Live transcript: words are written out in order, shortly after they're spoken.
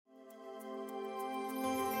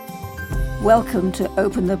Welcome to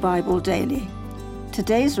Open the Bible Daily.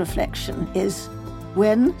 Today's reflection is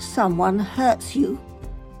When Someone Hurts You.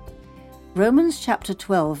 Romans chapter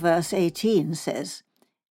 12 verse 18 says,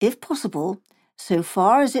 "If possible, so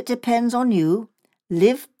far as it depends on you,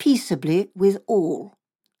 live peaceably with all."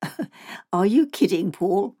 Are you kidding,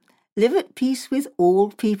 Paul? Live at peace with all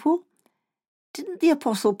people? Didn't the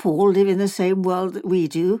Apostle Paul live in the same world that we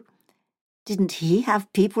do? Didn't he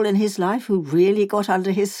have people in his life who really got under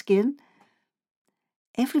his skin?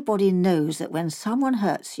 Everybody knows that when someone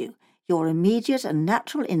hurts you, your immediate and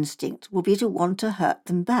natural instinct will be to want to hurt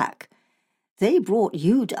them back. They brought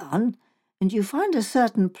you down, and you find a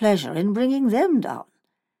certain pleasure in bringing them down.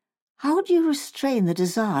 How do you restrain the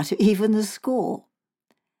desire to even the score?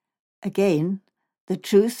 Again, the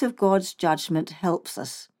truth of God's judgment helps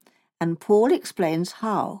us, and Paul explains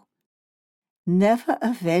how. Never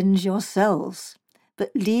avenge yourselves,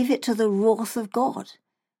 but leave it to the wrath of God.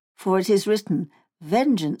 For it is written,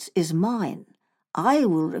 "Vengeance is mine, I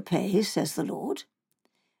will repay, says the Lord."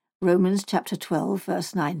 Romans chapter 12,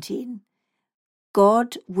 verse 19.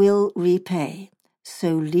 God will repay,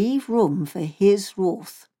 so leave room for his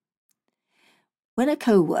wrath. When a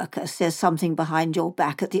co-worker says something behind your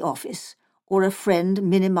back at the office, or a friend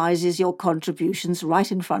minimizes your contributions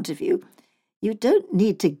right in front of you, you don't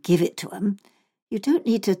need to give it to him. You don't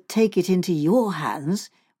need to take it into your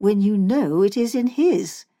hands when you know it is in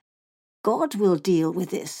his. God will deal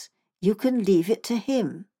with this. You can leave it to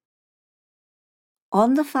him.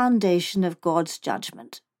 On the foundation of God's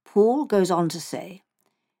judgment, Paul goes on to say,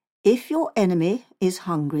 "If your enemy is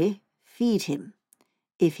hungry, feed him.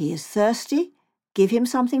 If he is thirsty, give him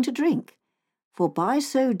something to drink. For by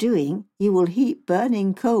so doing, you will heap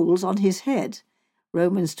burning coals on his head."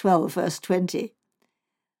 Romans 12, verse 20.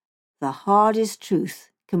 The hardest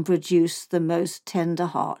truth can produce the most tender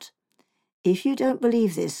heart. If you don't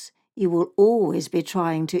believe this, you will always be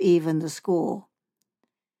trying to even the score.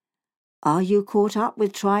 Are you caught up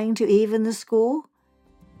with trying to even the score?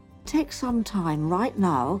 Take some time right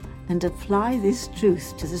now and apply this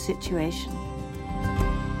truth to the situation.